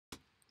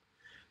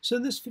So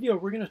in this video,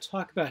 we're going to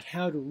talk about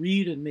how to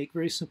read and make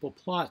very simple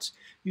plots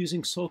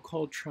using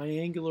so-called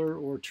triangular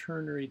or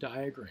ternary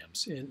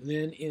diagrams. And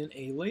then in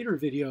a later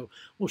video,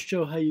 we'll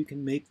show how you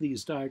can make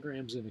these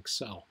diagrams in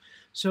Excel.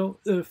 So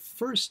the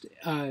first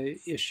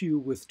issue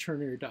with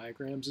ternary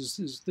diagrams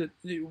is that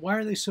why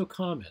are they so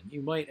common?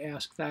 You might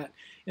ask that.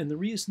 And the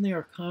reason they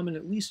are common,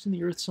 at least in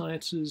the earth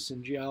sciences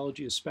and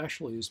geology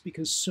especially, is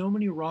because so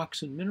many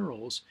rocks and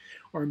minerals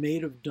are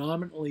made of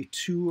dominantly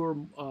two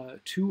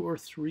or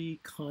three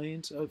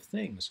kinds of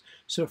things.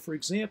 So for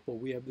example,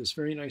 we have this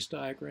very nice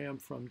diagram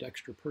from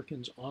Dexter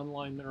Perkins'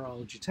 online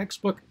mineralogy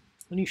textbook,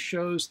 and he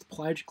shows the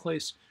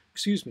plagioclase,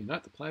 excuse me,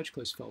 not the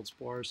plagioclase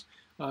feldspars,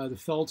 the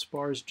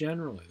feldspars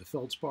generally. The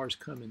feldspars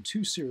come in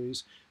two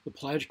series, the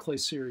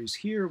plagioclase series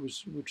here,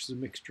 which is a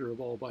mixture of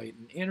albite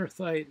and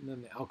anorthite, and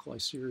then the alkali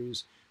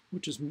series,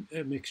 which is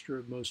a mixture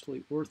of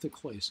mostly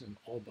orthoclase and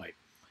albite.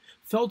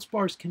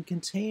 Feldspars can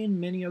contain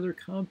many other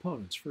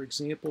components. For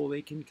example,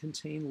 they can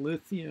contain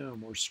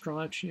lithium or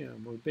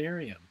strontium or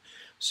barium.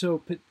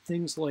 So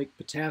things like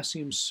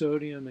potassium,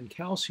 sodium, and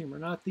calcium are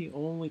not the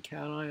only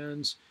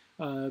cations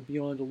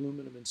beyond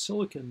aluminum and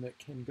silicon that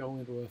can go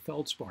into a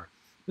feldspar.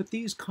 But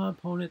these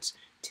components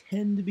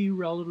tend to be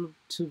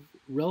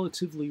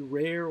relatively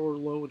rare or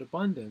low in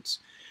abundance.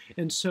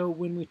 And so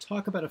when we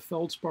talk about a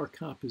feldspar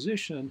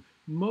composition,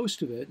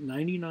 most of it,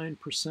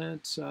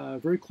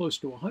 99%, very close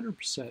to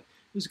 100%,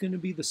 is going to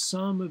be the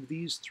sum of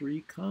these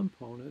three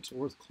components,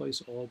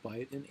 orthoclase,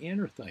 albite, and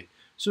anorthite.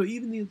 So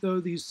even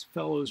though these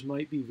fellows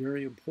might be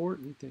very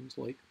important, things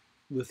like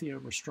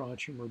lithium or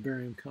strontium or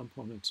barium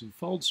components in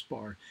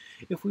feldspar,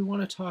 if we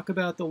want to talk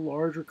about the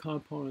larger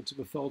components of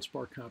a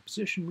feldspar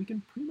composition, we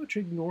can pretty much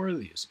ignore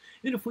these.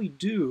 And if we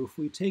do, if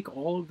we take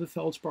all of the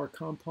feldspar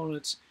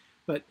components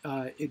but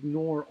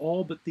ignore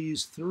all but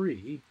these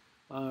three,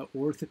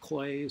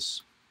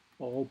 orthoclase,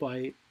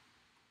 albite,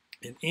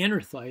 and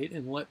anorthite,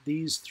 and let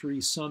these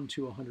three sum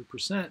to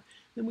 100%,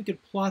 then we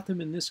could plot them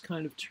in this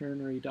kind of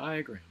ternary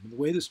diagram. And the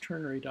way this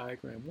ternary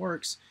diagram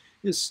works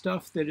is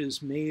stuff that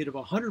is made of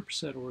 100%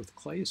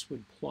 orthoclase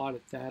would plot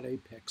at that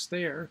apex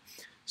there,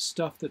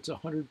 stuff that's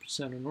 100%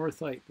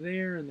 anorthite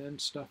there, and then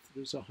stuff that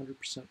is 100%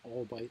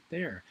 albite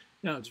there.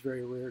 Now, it's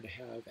very rare to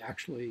have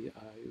actually,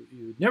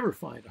 you would never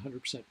find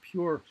 100%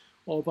 pure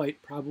albite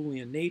probably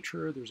in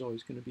nature. There's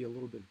always going to be a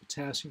little bit of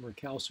potassium or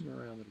calcium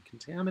around that will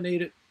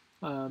contaminate it.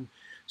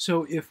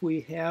 So if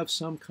we have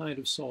some kind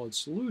of solid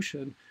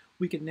solution,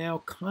 we can now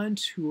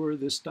contour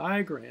this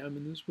diagram,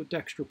 and this is what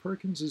Dexter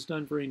Perkins has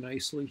done very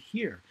nicely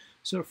here.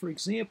 So for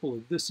example,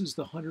 if this is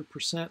the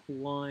 100%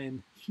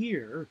 line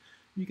here,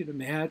 you can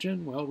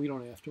imagine, well, we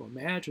don't have to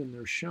imagine,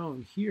 they're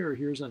shown here.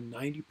 Here's a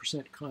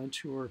 90%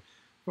 contour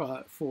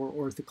for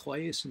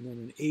orthoclase, and then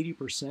an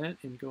 80%,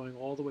 and going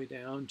all the way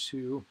down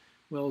to,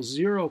 well,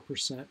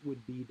 0%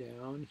 would be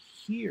down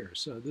here.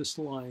 So this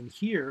line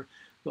here,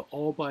 the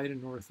albite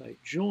and anorthite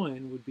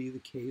join, would be the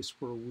case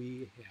where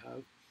we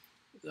have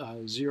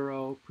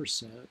 0%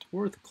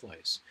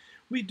 orthoclase.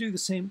 We do the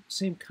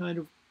same kind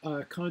of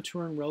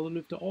contouring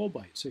relative to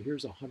albite. So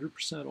here's 100%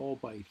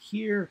 albite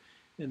here,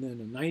 and then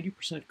a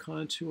 90%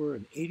 contour,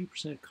 an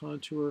 80%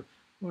 contour,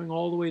 going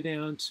all the way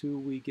down to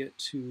we get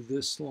to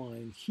this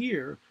line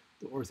here,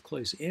 the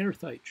orthoclase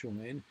anorthite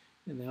join,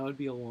 and that would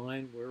be a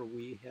line where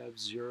we have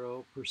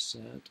 0%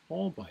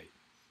 albite.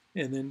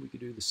 And then we could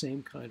do the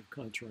same kind of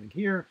contouring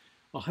here,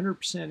 100%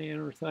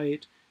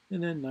 anorthite,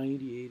 and then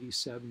 90, 80,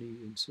 70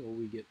 until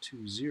we get to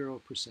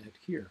 0%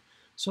 here.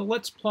 So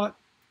let's plot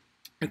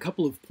a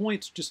couple of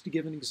points just to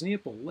give an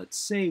example. Let's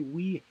say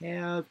we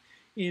have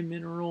a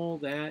mineral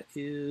that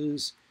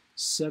is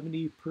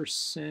 70%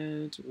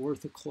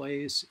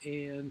 orthoclase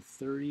and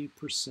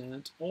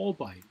 30%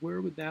 albite.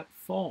 Where would that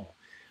fall?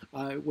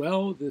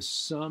 Well, the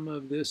sum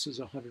of this is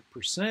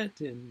 100%,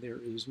 and there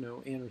is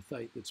no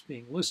anorthite that's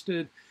being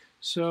listed.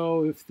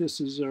 So if this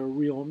is a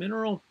real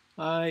mineral,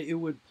 it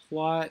would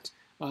plot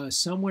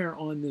somewhere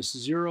on this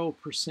 0%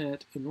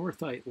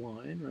 anorthite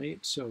line, right?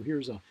 So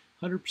here's 100%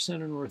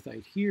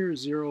 anorthite here,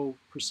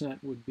 0%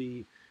 would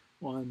be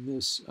on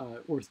this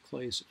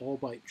orthoclase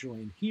albite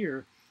join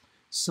here.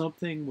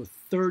 Something with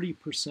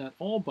 30%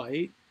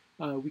 albite,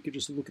 we could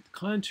just look at the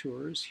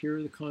contours. Here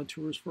are the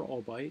contours for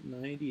albite,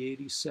 90,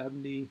 80,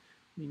 70.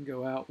 We can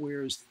go out,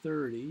 where is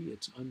 30?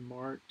 It's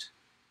unmarked.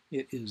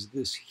 It is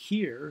this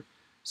here.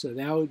 So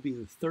that would be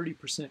the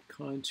 30%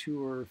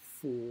 contour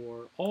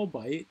for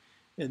albite,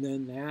 and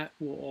then that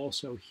will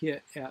also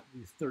hit at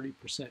the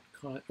 30%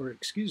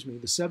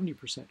 the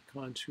 70%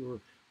 contour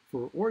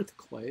for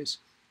orthoclase.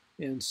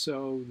 And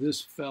so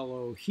this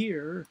fellow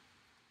here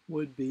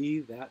would be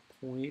that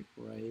point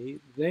right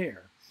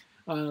there.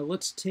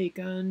 Let's take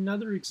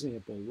another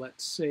example.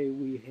 Let's say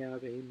we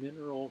have a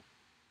mineral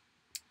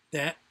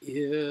that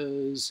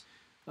is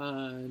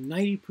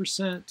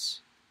 90%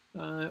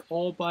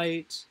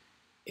 albite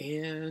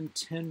and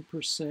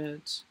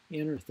 10%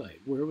 anorthite.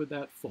 Where would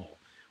that fall?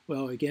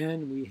 Well,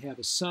 again, we have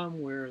a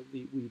sum where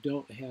we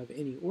don't have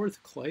any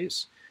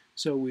orthoclase,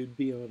 so we'd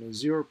be on a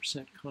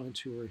 0%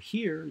 contour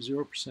here,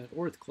 0%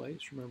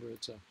 orthoclase. Remember,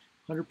 it's a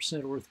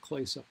 100%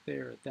 orthoclase up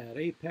there at that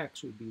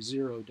apex would be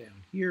 0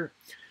 down here.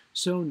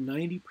 So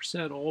 90%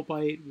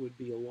 albite would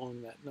be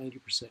along that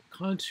 90%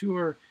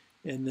 contour,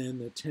 and then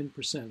the 10%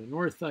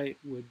 anorthite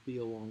would be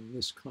along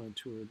this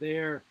contour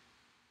there.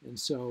 And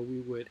so we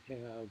would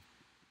have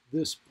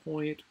this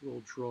point,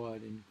 we'll draw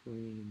it in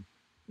green.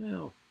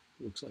 Well,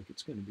 looks like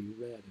it's going to be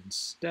red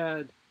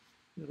instead.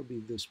 It'll be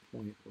this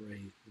point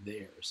right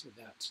there. So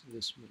that's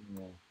this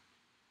mineral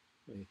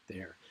right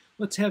there.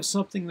 Let's have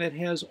something that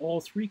has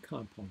all three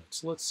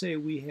components. Let's say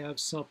we have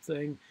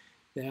something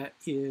that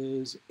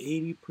is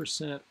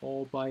 80%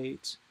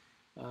 albite,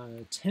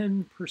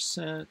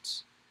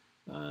 10%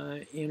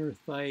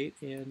 anorthite,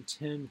 and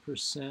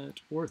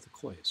 10%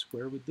 orthoclase.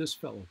 Where would this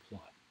fellow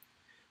plot?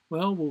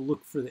 Well, we'll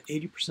look for the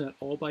 80%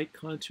 albite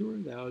contour.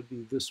 That would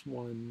be this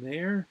one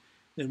there.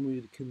 Then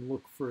we can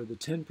look for the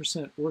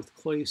 10%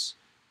 orthoclase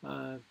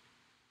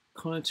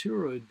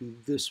contour. It would be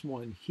this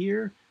one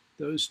here.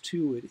 Those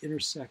two would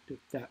intersect at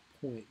that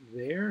point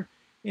there.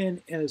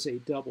 And as a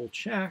double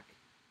check,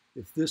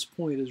 if this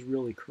point is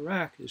really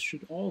correct, it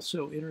should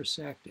also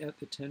intersect at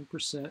the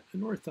 10%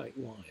 anorthite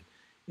line.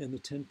 And the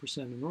 10%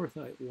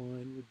 anorthite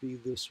line would be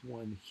this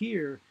one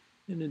here.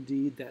 And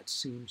indeed, that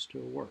seems to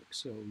work.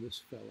 So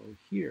this fellow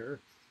here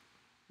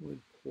would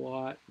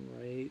plot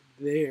right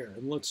there.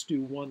 And let's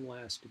do one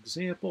last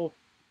example.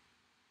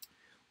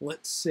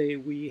 Let's say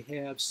we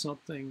have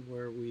something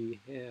where we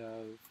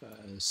have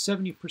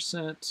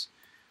 70%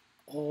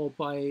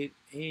 albite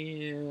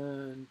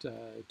and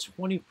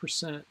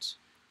 20%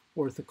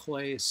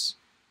 orthoclase,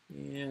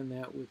 and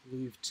that would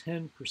leave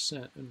 10%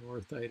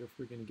 anorthite if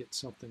we're going to get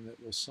something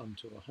that will sum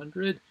to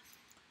 100.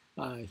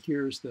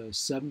 Here's the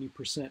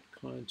 70%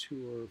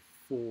 contour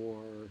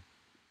for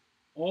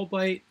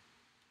albite.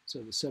 So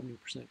the 70%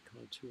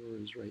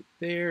 contour is right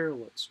there.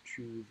 Let's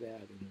draw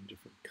that in a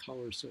different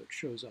color so it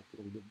shows up a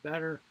little bit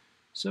better.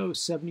 So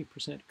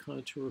 70%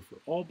 contour for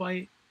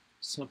albite,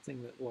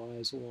 something that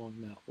lies along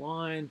that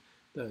line.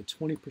 The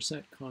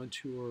 20%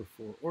 contour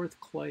for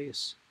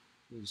orthoclase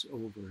is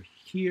over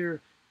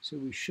here. So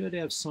we should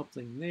have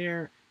something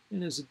there.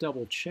 And as a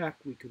double check,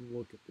 we can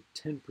look at the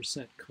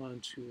 10%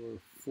 contour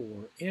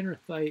for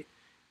anorthite.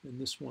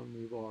 And this one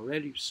we've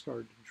already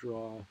started to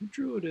draw. We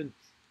drew it in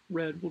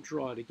red. We'll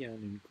draw it again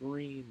in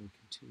green. We'll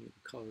continue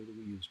the color that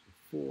we used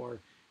before.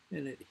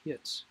 And it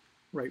hits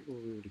right where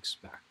we would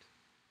expect.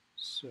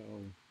 So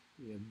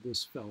we have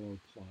this fellow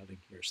plotting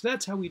here. So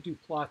that's how we do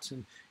plots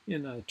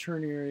in a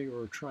ternary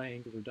or a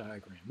triangular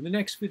diagram. In the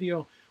next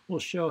video, we'll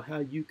show how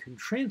you can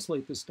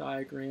translate this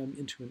diagram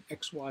into an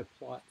XY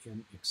plot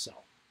in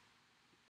Excel.